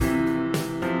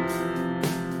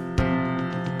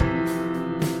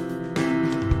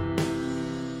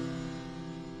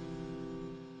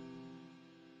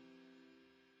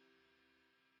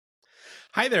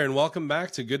Hi there, and welcome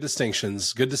back to Good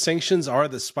Distinctions. Good Distinctions are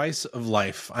the spice of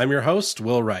life. I'm your host,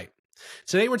 Will Wright.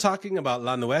 Today we're talking about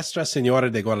La Nuestra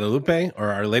Señora de Guadalupe,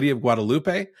 or Our Lady of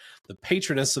Guadalupe, the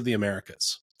patroness of the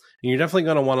Americas. And you're definitely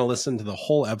going to want to listen to the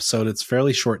whole episode. It's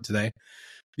fairly short today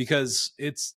because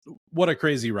what a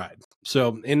crazy ride. So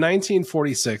in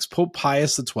 1946, Pope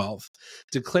Pius XII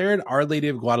declared Our Lady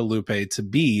of Guadalupe to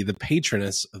be the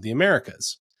patroness of the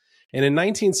Americas. And in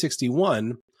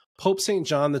 1961, Pope St.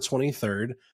 John the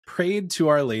 23rd prayed to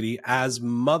Our Lady as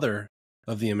Mother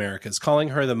of the Americas, calling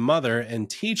her the mother and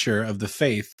teacher of the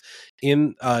faith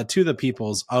to the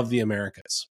peoples of the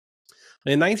Americas.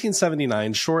 In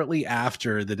 1979, shortly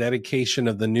after the dedication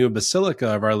of the new Basilica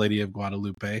of Our Lady of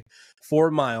Guadalupe,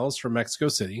 4 miles from Mexico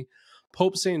City,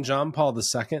 Pope St. John Paul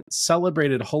II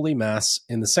celebrated Holy Mass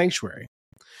in the sanctuary.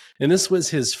 And this was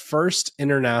his first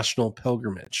international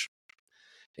pilgrimage.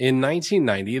 In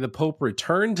 1990, the Pope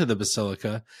returned to the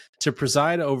Basilica to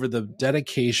preside over the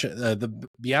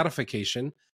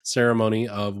beatification ceremony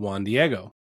of Juan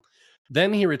Diego.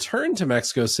 Then he returned to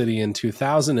Mexico City in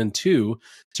 2002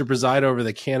 to preside over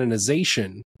the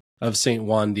canonization of St.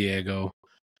 Juan Diego.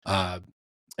 And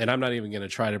I'm not even going to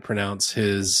try to pronounce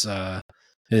his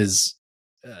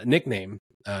nickname.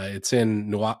 It's in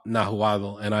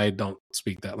Nahuatl, and I don't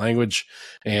speak that language.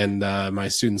 And my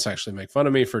students actually make fun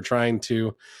of me for trying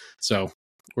to. So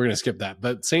we're going to skip that.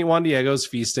 But St. Juan Diego's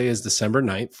feast day is December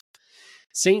 9th.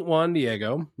 St. Juan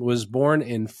Diego was born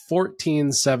in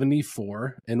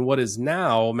 1474 in what is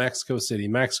now Mexico City,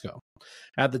 Mexico.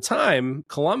 At the time,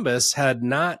 Columbus had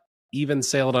not even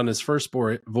sailed on his first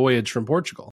voyage from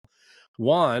Portugal.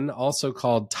 Juan, also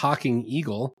called Talking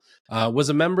Eagle, was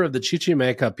a member of the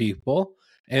Chichimeca people,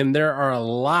 and there are a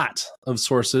lot of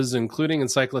sources, including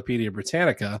Encyclopedia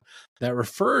Britannica, that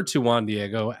refer to Juan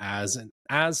Diego as an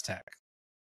Aztec.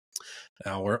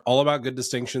 Now, we're all about good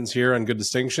distinctions here on Good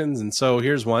Distinctions, and so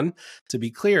here's one. To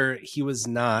be clear, he was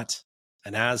not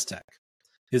an Aztec.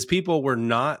 His people were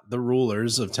not the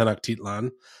rulers of Tenochtitlan,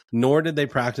 nor did they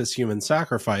practice human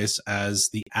sacrifice as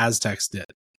the Aztecs did.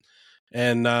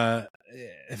 And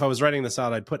if I was writing this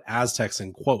out, I'd put Aztecs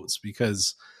in quotes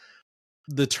because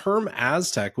the term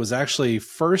Aztec was actually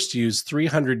first used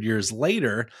 300 years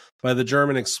later by the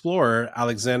German explorer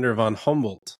Alexander von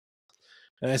Humboldt.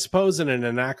 And I suppose in an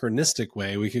anachronistic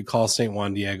way, we could call St.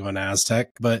 Juan Diego an Aztec,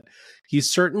 but he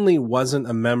certainly wasn't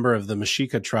a member of the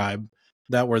Mexica tribe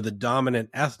that were the dominant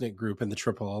ethnic group in the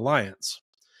Triple Alliance.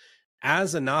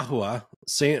 As a Nahua,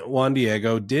 St. Juan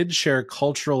Diego did share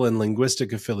cultural and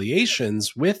linguistic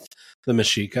affiliations with the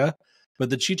Mexica, but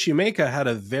the Chichimeca had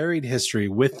a varied history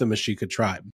with the Mexica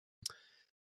tribe.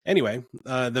 Anyway,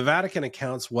 the Vatican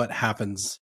accounts what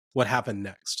happened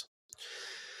next.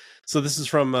 So this is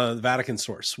from the Vatican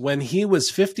source. When he was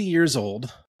 50 years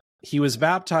old, he was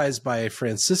baptized by a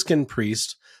Franciscan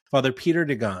priest, Father Peter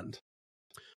de Gand,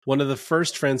 one of the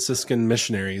first Franciscan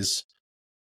missionaries.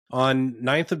 On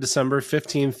 9th of December,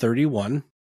 1531,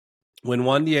 when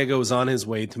Juan Diego was on his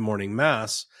way to morning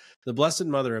mass, the Blessed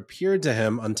Mother appeared to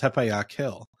him on Tepeyac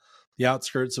Hill, the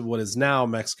outskirts of what is now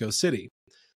Mexico City.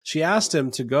 She asked him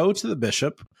to go to the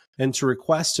bishop and to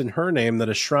request in her name that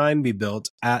a shrine be built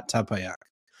at Tepeyac,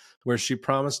 where she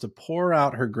promised to pour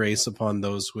out her grace upon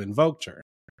those who invoked her.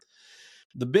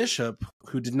 The bishop,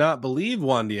 who did not believe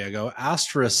Juan Diego,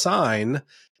 asked for a sign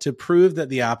to prove that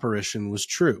the apparition was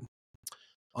true.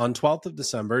 On 12th of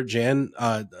December,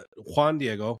 Juan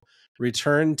Diego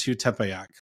returned to Tepeyac.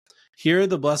 Here,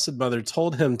 the Blessed Mother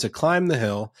told him to climb the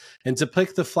hill and to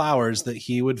pick the flowers that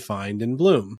he would find in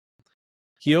bloom.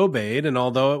 He obeyed, and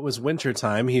although it was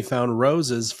wintertime, he found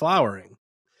roses flowering.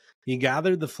 He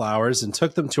gathered the flowers and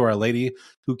took them to Our Lady,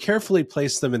 who carefully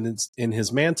placed them in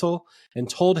his mantle and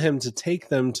told him to take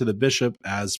them to the bishop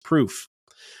as proof.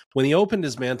 When he opened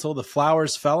his mantle, the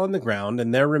flowers fell on the ground,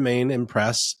 and there remained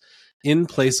impressed in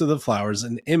place of the flowers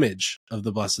an image of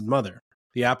the Blessed Mother,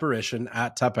 the apparition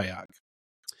at Tepeyac.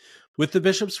 With the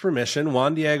bishop's permission,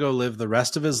 Juan Diego lived the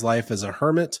rest of his life as a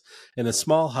hermit in a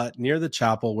small hut near the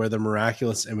chapel where the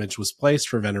miraculous image was placed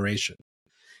for veneration.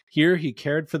 Here he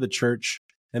cared for the church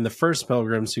and the first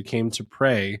pilgrims who came to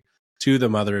pray to the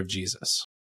Mother of Jesus.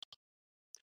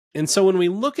 And so when we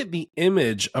look at the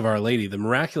image of Our Lady, the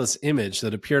miraculous image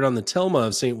that appeared on the tilma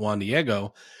of St. Juan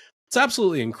Diego, it's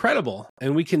absolutely incredible,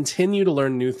 and we continue to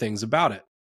learn new things about it.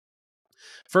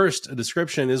 First, a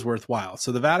description is worthwhile.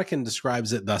 So the Vatican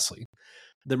describes it thusly.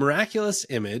 The miraculous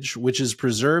image, which is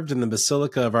preserved in the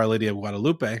Basilica of Our Lady of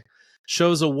Guadalupe,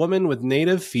 shows a woman with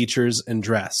native features and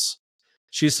dress.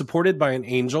 She is supported by an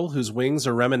angel whose wings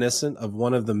are reminiscent of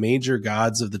one of the major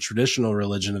gods of the traditional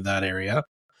religion of that area.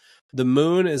 The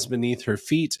moon is beneath her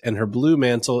feet, and her blue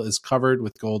mantle is covered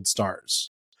with gold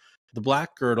stars. The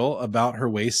black girdle about her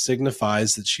waist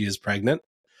signifies that she is pregnant.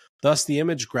 Thus, the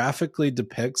image graphically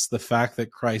depicts the fact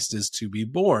that Christ is to be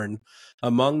born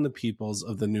among the peoples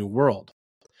of the New World,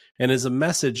 and is a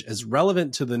message as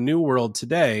relevant to the New World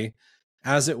today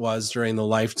as it was during the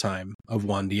lifetime of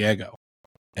Juan Diego.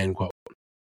 End quote.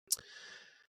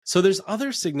 So there's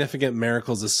other significant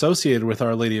miracles associated with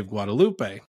Our Lady of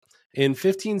Guadalupe. In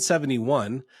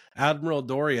 1571, Admiral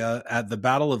Doria at the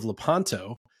Battle of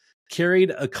Lepanto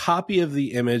carried a copy of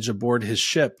the image aboard his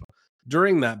ship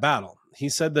during that battle. He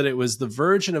said that it was the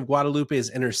Virgin of Guadalupe's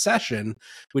intercession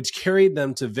which carried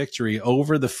them to victory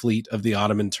over the fleet of the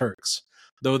Ottoman Turks,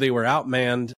 though they were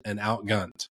outmanned and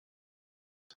outgunned.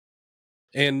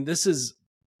 And this is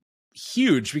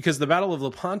huge because the Battle of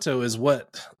Lepanto is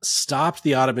what stopped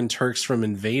the Ottoman Turks from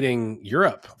invading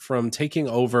Europe, from taking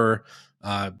over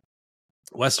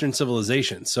Western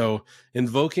civilization. So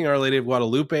invoking Our Lady of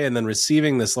Guadalupe and then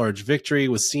receiving this large victory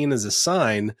was seen as a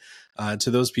sign to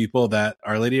those people that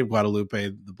Our Lady of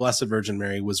Guadalupe, the Blessed Virgin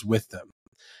Mary, was with them.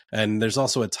 And there's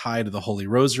also a tie to the Holy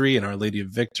Rosary and Our Lady of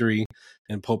Victory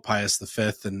and Pope Pius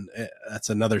V, and that's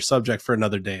another subject for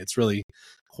another day. It's really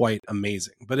quite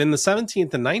amazing. But in the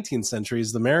 17th and 19th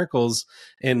centuries, the miracles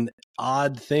and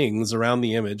odd things around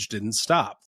the image didn't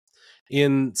stop.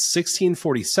 In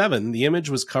 1647, the image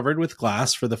was covered with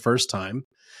glass for the first time.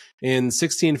 In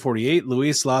 1648,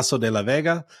 Luis Lasso de la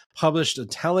Vega published a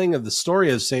telling of the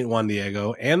story of St. Juan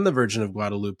Diego and the Virgin of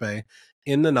Guadalupe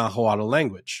in the Nahuatl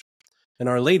language. And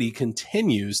Our Lady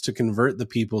continues to convert the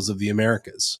peoples of the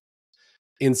Americas.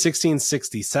 In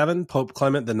 1667, Pope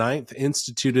Clement IX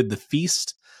instituted the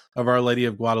Feast of Our Lady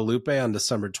of Guadalupe on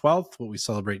December 12th, what we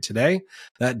celebrate today.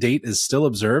 That date is still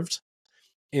observed.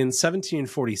 In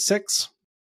 1746,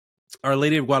 Our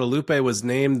Lady of Guadalupe was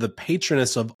named the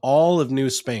patroness of all of New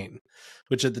Spain,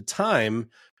 which at the time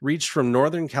reached from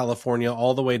Northern California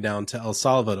all the way down to El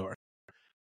Salvador.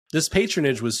 This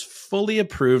patronage was fully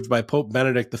approved by Pope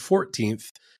Benedict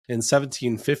XIV in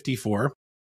 1754,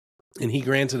 and he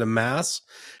granted a mass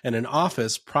and an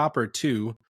office proper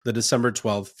to the December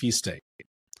 12th feast day.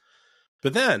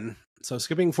 But then, so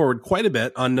skipping forward quite a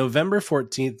bit, on November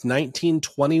 14th,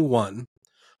 1921,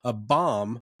 a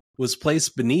bomb was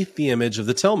placed beneath the image of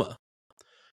the tilma.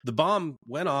 The bomb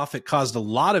went off. It caused a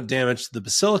lot of damage to the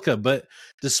basilica, but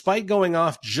despite going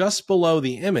off just below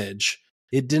the image,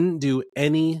 it didn't do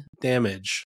any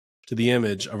damage to the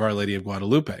image of Our Lady of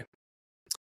Guadalupe.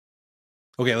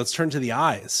 Okay, let's turn to the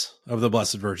eyes of the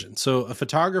Blessed Virgin. So a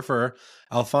photographer,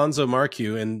 Alfonso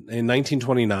Marcu, in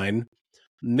 1929,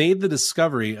 made the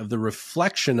discovery of the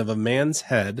reflection of a man's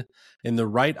head in the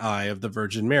right eye of the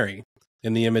Virgin Mary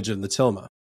in the image of the tilma.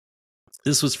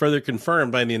 This was further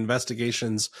confirmed by the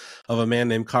investigations of a man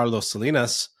named Carlos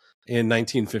Salinas in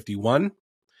 1951.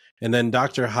 And then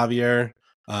Dr. Javier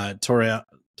Torrea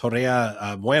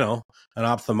Bueno, an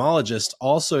ophthalmologist,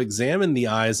 also examined the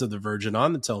eyes of the Virgin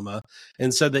on the tilma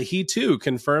and said that he too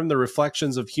confirmed the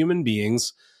reflections of human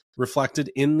beings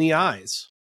reflected in the eyes.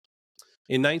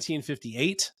 In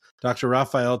 1958, Dr.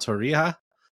 Rafael Torrija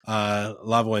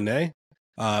Lavoine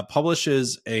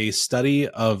publishes a study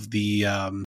of the,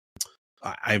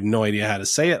 I have no idea how to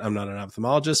say it, I'm not an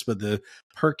ophthalmologist, but the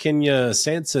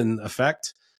Purkinje-Sanson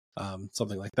effect,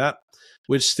 something like that,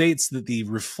 which states that the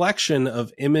reflection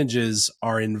of images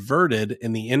are inverted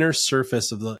in the inner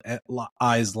surface of the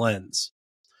eye's lens.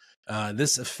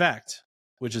 This effect,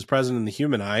 which is present in the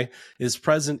human eye, is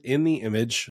present in the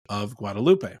image of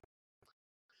Guadalupe.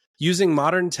 Using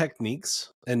modern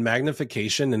techniques and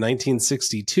magnification in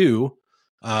 1962,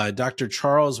 Dr.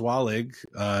 Charles Wallig,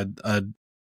 an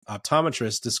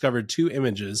optometrist, discovered two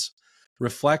images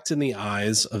reflect in the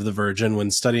eyes of the Virgin when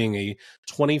studying a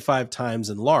 25 times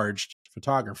enlarged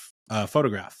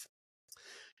photograph.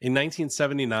 In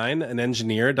 1979, an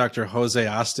engineer, Dr. Jose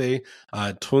Aste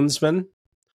Tunsman,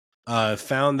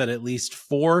 found that at least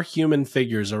 4 human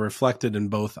figures are reflected in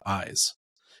both eyes,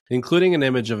 including an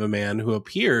image of a man who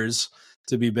appears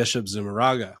to be Bishop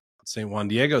Zumarraga, St. Juan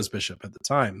Diego's bishop at the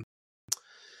time.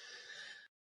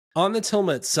 On the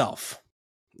tilma itself,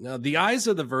 now the eyes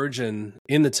of the Virgin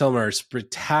in the tilma are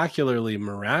spectacularly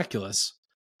miraculous,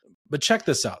 but check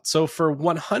this out. So for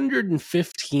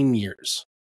 115 years,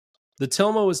 the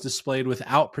tilma was displayed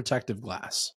without protective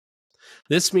glass.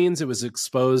 This means it was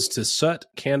exposed to soot,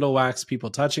 candle wax, people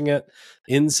touching it,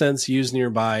 incense used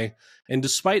nearby, and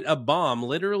despite a bomb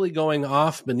literally going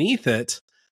off beneath it,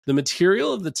 the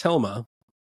material of the tilma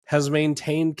has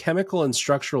maintained chemical and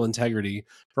structural integrity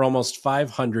for almost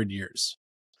 500 years.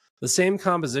 The same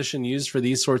composition used for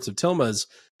these sorts of tilmas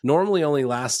normally only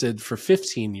lasted for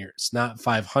 15 years, not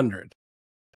 500.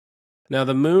 Now,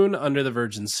 the moon under the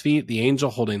Virgin's feet, the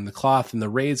angel holding the cloth, and the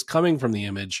rays coming from the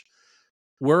image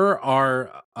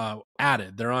are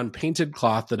added. They're on painted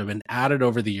cloth that have been added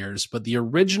over the years, but the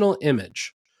original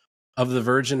image of the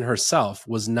Virgin herself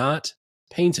was not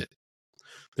painted.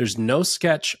 There's no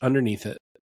sketch underneath it.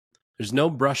 There's no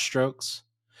brush strokes,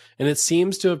 and it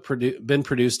seems to have been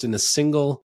produced in a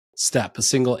single step, a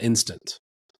single instant.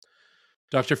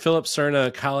 Dr. Philip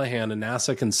Cerna Callahan, a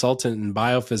NASA consultant and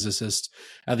biophysicist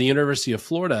at the University of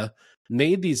Florida,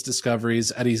 made these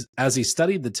discoveries as he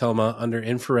studied the tilma under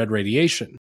infrared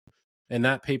radiation. And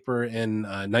that paper in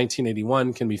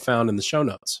 1981 can be found in the show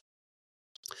notes.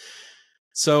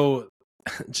 So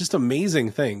just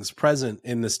amazing things present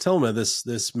in this tilma,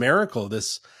 this miracle,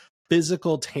 this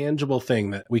physical, tangible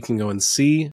thing that we can go and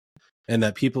see and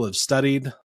that people have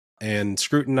studied and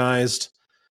scrutinized,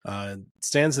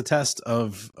 stands the test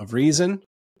of reason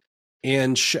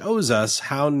and shows us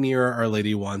how near Our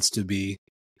Lady wants to be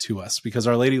to us, because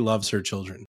Our Lady loves her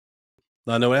children.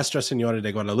 La Nuestra Señora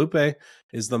de Guadalupe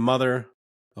is the mother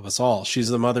of us all. She's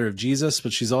the mother of Jesus,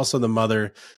 but she's also the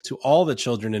mother to all the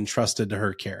children entrusted to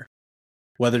her care,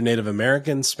 whether Native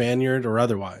American, Spaniard, or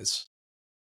otherwise.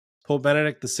 Pope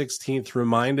Benedict XVI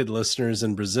reminded listeners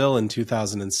in Brazil in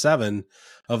 2007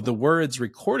 of the words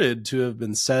recorded to have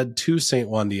been said to St.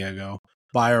 Juan Diego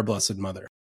by our Blessed Mother.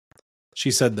 She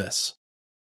said this: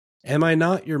 "Am I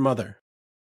not your mother?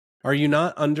 Are you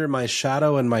not under my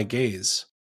shadow and my gaze?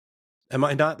 Am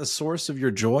I not the source of your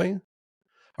joy?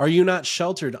 Are you not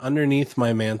sheltered underneath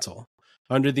my mantle,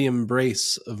 under the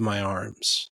embrace of my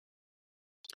arms?"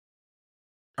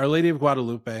 Our Lady of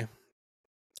Guadalupe,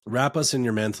 wrap us in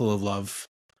your mantle of love,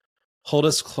 hold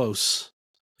us close,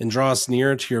 and draw us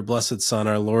near to your blessed Son,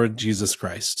 our Lord Jesus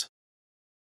Christ.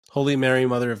 Holy Mary,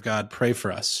 Mother of God, pray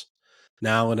for us,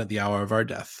 now and at the hour of our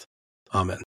death.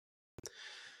 Amen.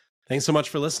 Thanks so much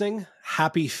for listening.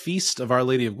 Happy Feast of Our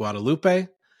Lady of Guadalupe.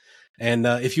 And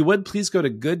if you would, please go to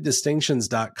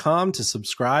gooddistinctions.com to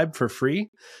subscribe for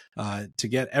free, to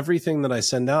get everything that I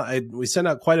send out. We send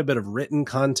out quite a bit of written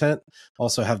content.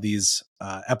 Also have these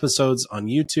episodes on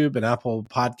YouTube and Apple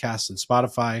Podcasts and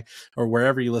Spotify, or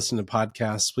wherever you listen to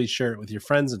podcasts. Please share it with your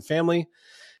friends and family,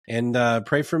 and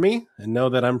pray for me, and know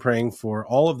that I'm praying for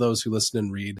all of those who listen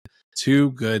and read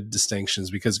to Good Distinctions,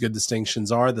 because good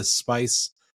distinctions are the spice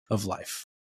of life.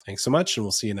 Thanks so much, and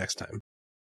we'll see you next time.